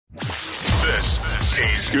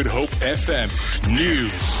This is Good Hope FM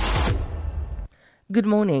News. Good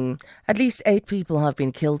morning. At least 8 people have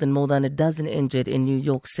been killed and more than a dozen injured in New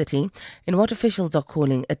York City in what officials are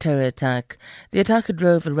calling a terror attack. The attacker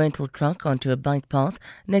drove a rental truck onto a bike path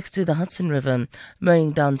next to the Hudson River,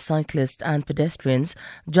 mowing down cyclists and pedestrians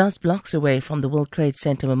just blocks away from the World Trade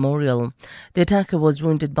Center Memorial. The attacker was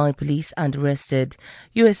wounded by police and arrested.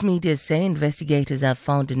 U.S. media say investigators have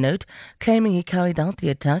found a note claiming he carried out the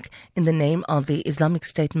attack in the name of the Islamic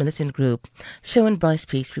State militant group. Sharon Bryce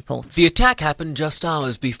Peace reports. The attack happened just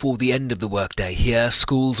hours before the end of the workday here.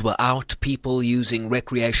 Schools were out, people using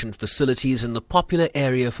recreation facilities in the popular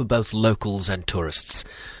area for both locals and tourists.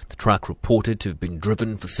 The truck reported to have been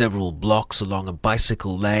driven for several blocks along a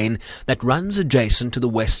bicycle lane that runs adjacent to the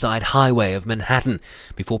West Side Highway of Manhattan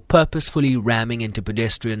before purposefully ramming into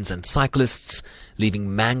pedestrians and cyclists,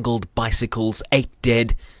 leaving mangled bicycles, 8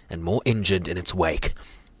 dead and more injured in its wake.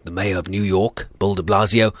 The mayor of New York, Bill de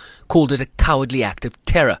Blasio, called it a cowardly act of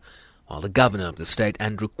terror, while the governor of the state,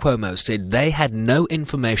 Andrew Cuomo, said they had no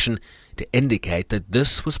information to indicate that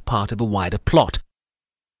this was part of a wider plot.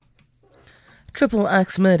 Triple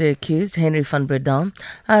axe murder accused Henry van Breda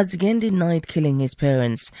has again denied killing his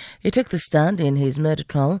parents. He took the stand in his murder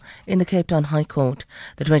trial in the Cape Town High Court.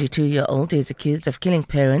 The 22-year-old is accused of killing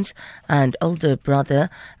parents and older brother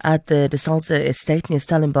at the De Salza estate near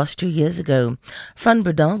Stellenbosch 2 years ago. Van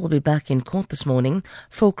Breda will be back in court this morning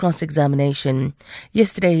for cross-examination.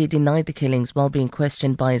 Yesterday he denied the killings while being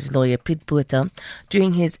questioned by his lawyer Piet Botha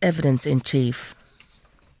during his evidence in chief.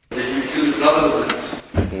 Did you kill your brother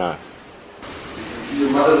with it? No. Did you kill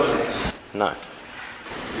your mother with it? No.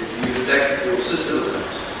 Did you attack your sister with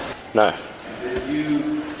it? No. Did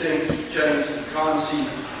you attempt to change the crime scene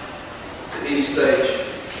at any stage?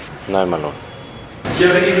 No, my lord. Did you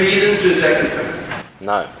have any reason to attack the family?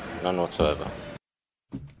 No, none whatsoever.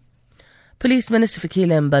 Police Minister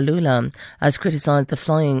Fikile Mbalula has criticised the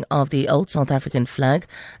flying of the old South African flag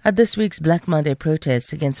at this week's Black Monday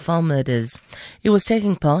protests against farm murders. He was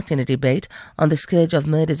taking part in a debate on the scourge of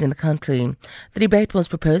murders in the country. The debate was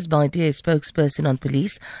proposed by DA spokesperson on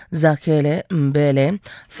police, Zakhele Mbele,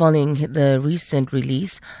 following the recent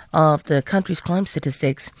release of the country's crime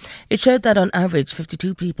statistics. It showed that on average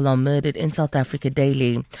 52 people are murdered in South Africa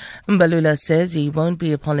daily. Mbalula says he won't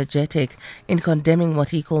be apologetic in condemning what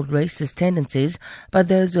he called racist tendencies by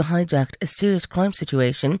those who hijacked a serious crime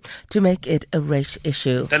situation to make it a race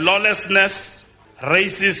issue. The lawlessness,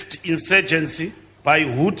 racist insurgency by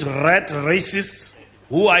hood-rat racists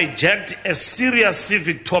who hijacked a serious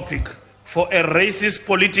civic topic for a racist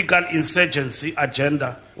political insurgency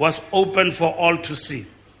agenda was open for all to see.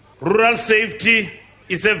 Rural safety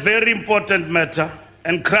is a very important matter,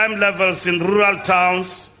 and crime levels in rural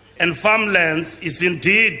towns and farmlands is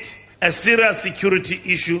indeed a serious security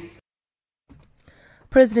issue.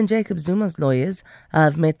 President Jacob Zuma's lawyers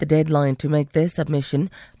have met the deadline to make their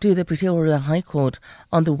submission to the Pretoria High Court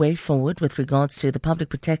on the way forward with regards to the Public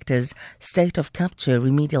Protector's state of capture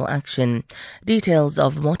remedial action. Details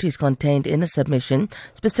of what is contained in the submission,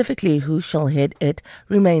 specifically who shall head it,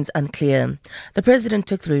 remains unclear. The President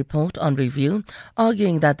took the report on review,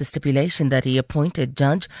 arguing that the stipulation that he appointed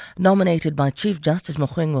judge nominated by Chief Justice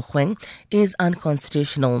Mogoeng Mogoeng is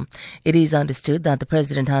unconstitutional. It is understood that the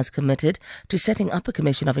President has committed to setting up a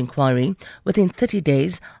commission of inquiry within 30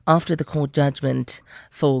 days after the court judgment.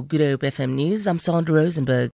 For Good Hope FM News, I'm Sandra Rosenberg.